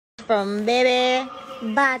from Baby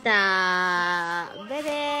Bata.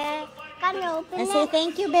 Baby, Can you open and it? say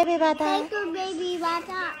thank you, Baby Bata. Thank you, baby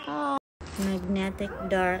Bata. Oh. Magnetic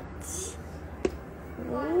darts.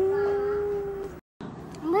 Ooh.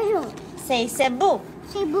 Mayong. Say Cebu.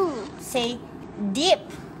 Cebu. Say deep.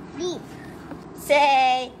 Deep.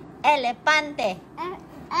 Say elefante.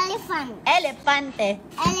 Elephant. Elefante.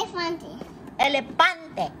 Elephante.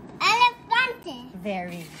 Elefante. Elephante.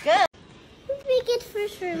 Very good. Make it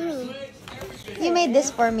first for me. You made this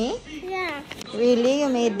for me? Yeah. Really? You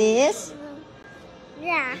made this?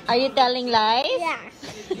 Yeah. Are you telling lies? Yeah.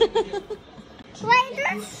 Why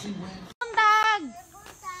this? Buntag!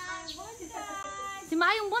 Si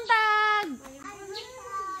Mayong Buntag!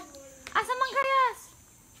 Asa man kayas?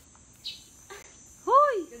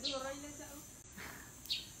 Hoy!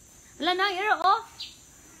 Wala na ang iro, oh.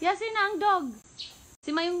 Yasin na ang dog.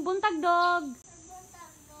 Si Mayong Buntag dog.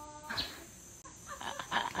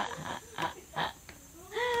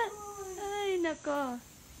 Ay, nako.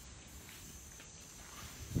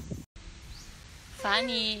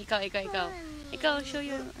 Funny. Ikaw. Ikaw, show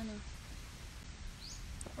your, ano.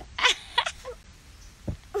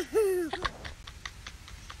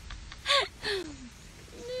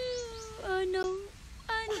 Oh no.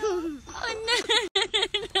 Oh no. Oh no.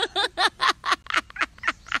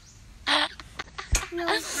 No,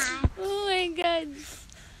 Oh my God.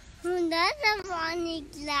 that's a funny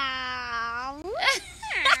clown.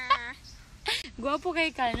 Guwapo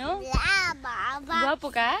kay ka, no? Yeah, Baba. Guwapo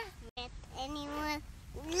ka? Anyone?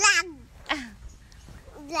 Lag.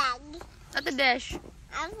 Lag. Ate Dash.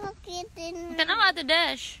 I'm forgetting. Ito na Ate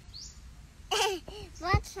Dash.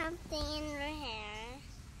 Put something in your hair.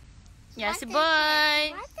 Yes, What is boy.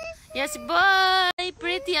 it? What is it? Yes, boy.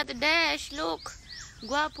 Pretty Ate Dash. Look.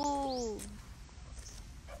 Guwapo.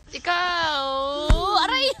 Ikaw.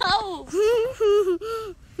 Arayaw.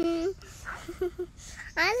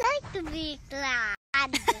 I like to be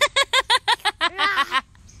glad.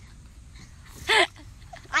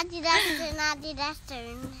 Adidas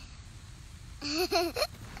turn.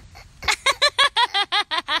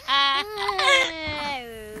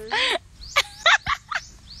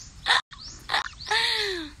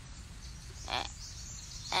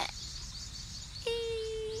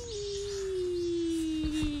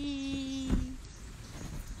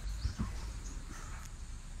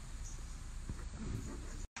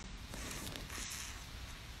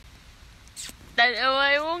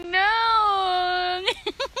 Tanaway mong naong.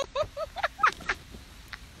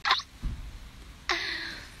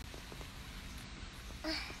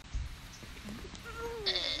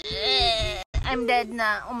 I'm dead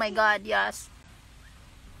na. Oh my God, yes.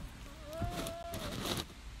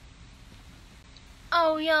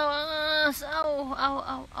 Oh, yes. Oh,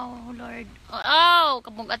 Lord. Oh,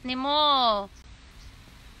 kabugat ni mo.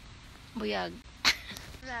 Buyag.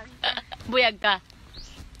 Buyag ka.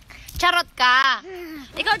 Charot ka.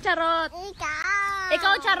 Ikaw charot.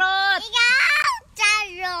 Ikaw charot.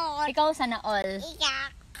 Ikaw sana all.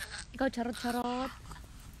 Ikaw charot.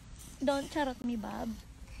 Don't charot me, Bob.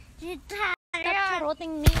 Stop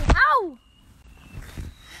charotting me. Ow!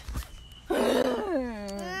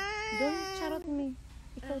 Don't charot me.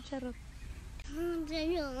 Ikaw charot.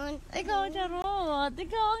 Ikaw charot.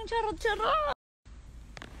 Ikaw ang charot.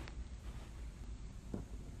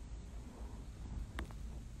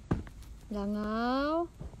 Langaw.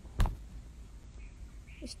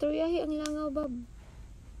 Istoryahi ang langaw, Bob.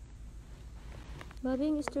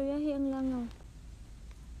 Babing, istoryahi ang langaw.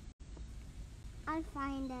 I'll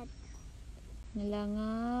find it.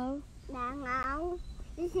 Nalangaw. Now,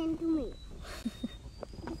 listen to me.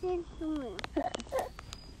 Listen to me.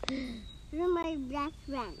 You're my best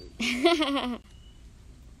friend.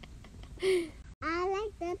 I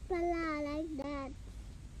like that pala, like that.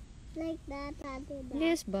 Like that,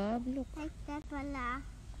 Yes, Bob. Look. Like that pala.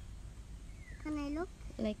 Can I look?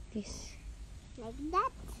 Like this. Like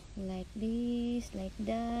that? Like this. Like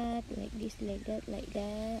that. Like this. Like that. Like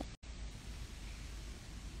that.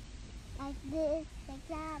 Like this. Like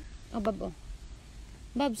that. Oh, Bob, oh.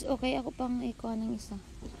 Babs, okay. Ako pang ikuha ng isa.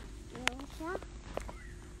 Yung siya?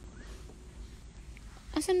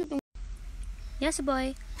 Asan na itong... Yes,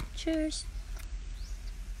 boy. Cheers.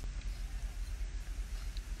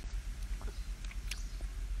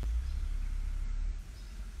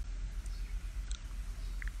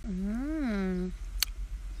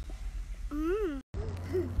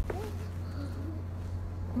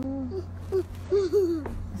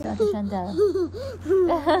 Sa Ate Shandal.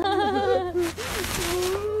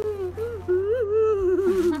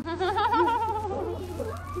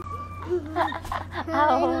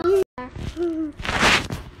 Ow.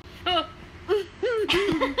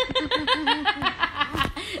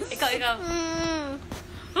 ikaw.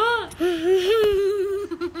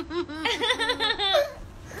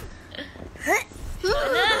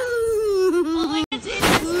 Wala. Oh my God,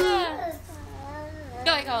 serious na.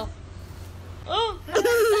 Ikaw. Oh!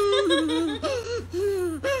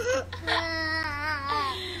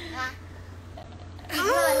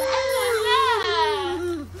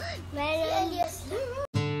 Elias.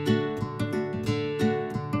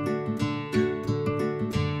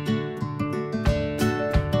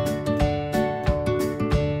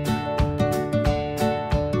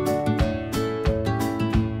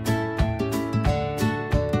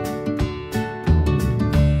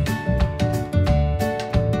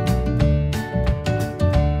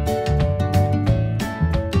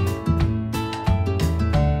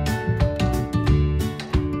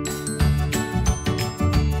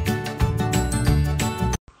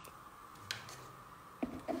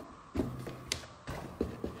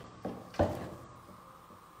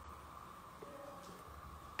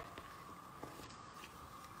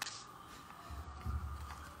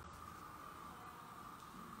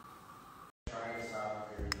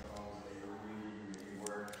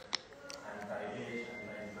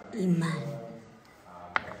 Iman.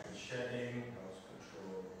 Shedding, helps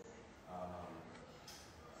control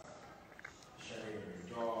shedding of your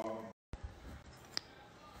dog.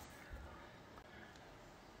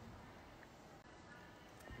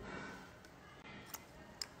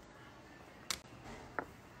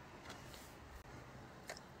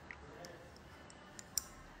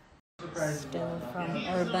 Still from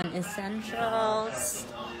Urban Essentials.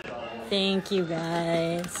 Thank you,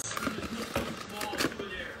 guys.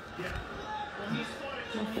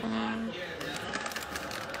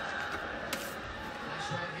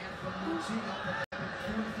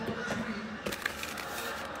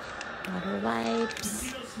 Water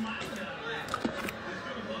wipes.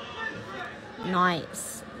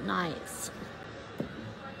 Nice.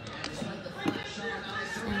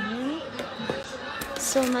 And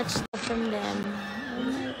so much stuff from them. Oh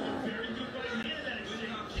my God.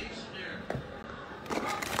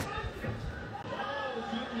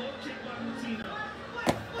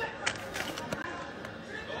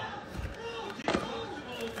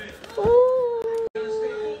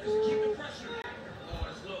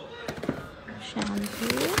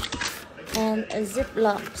 Shampoo and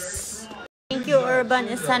Ziplocs. Thank you, Urban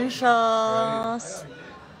Essentials.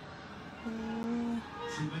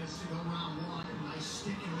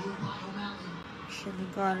 Chili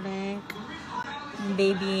garlic,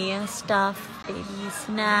 baby stuff, baby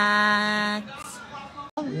snacks.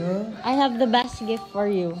 I have the best gift for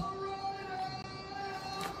you.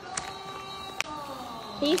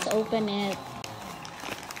 Please open it.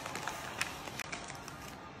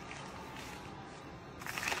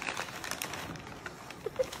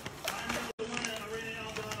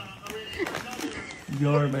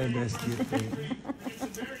 You're my best gift. It's a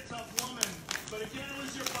very tough woman, but again, it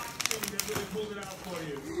was your boxing that really pulled it out for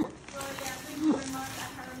you. So yeah, thank you very much. I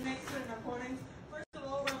had a mix with an opponent. First of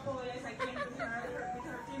all, Elias, I came with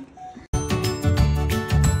her team.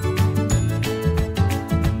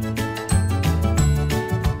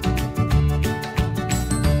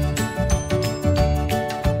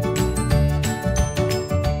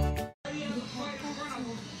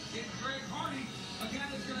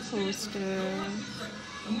 Poster.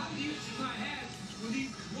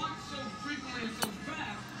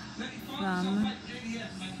 From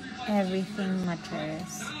Everything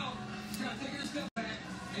Matters.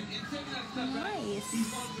 Nice.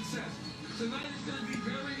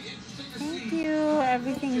 Thank you,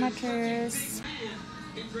 Everything Matters.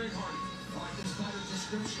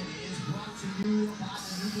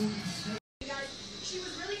 She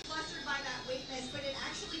was really flustered by that weight miss, but it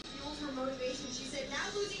actually fueled her motivation. She said, now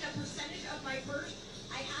losing a percentage of my burst,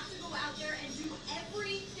 I have to go out there and do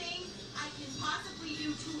everything I can possibly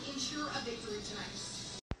do to ensure a victory tonight.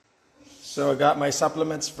 So I got my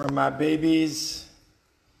supplements for my babies.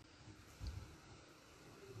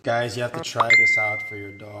 Guys, you have to try this out for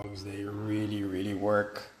your dogs. They really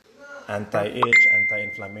work. Anti-itch,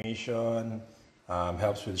 anti-inflammation,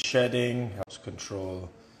 helps with shedding, helps control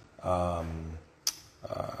the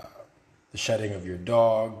shedding of your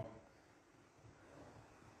dog.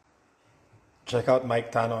 Check out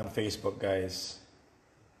Mike Tano on Facebook, guys.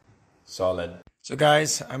 Solid. So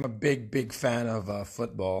guys, I'm a big fan of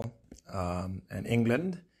football, and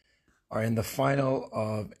England are in the final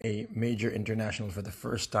of a major international for the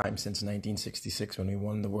first time since 1966 when we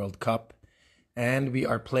won the World Cup. And we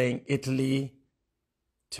are playing Italy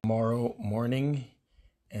tomorrow morning.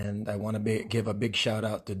 And I want to give a big shout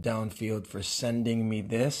out to Downfield for sending me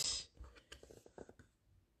this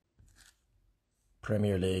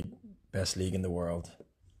Premier League Best league in the world.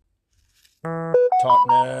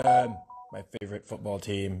 Tottenham, my favorite football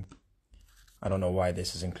team. I don't know why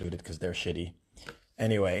this is included because they're shitty.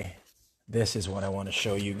 Anyway, this is what I want to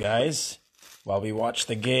show you guys while we watch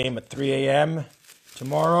the game at 3 a.m.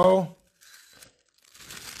 tomorrow.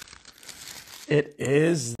 It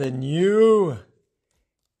is the new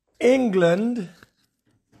England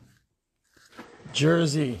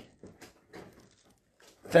jersey.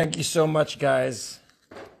 Thank you so much, guys.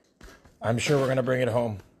 I'm sure we're going to bring it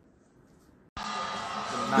home.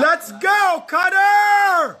 Let's go,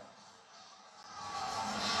 Cutter!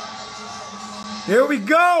 Here we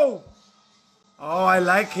go. Oh, I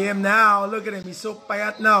like him now. Look at him. He's so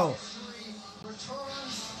payat now.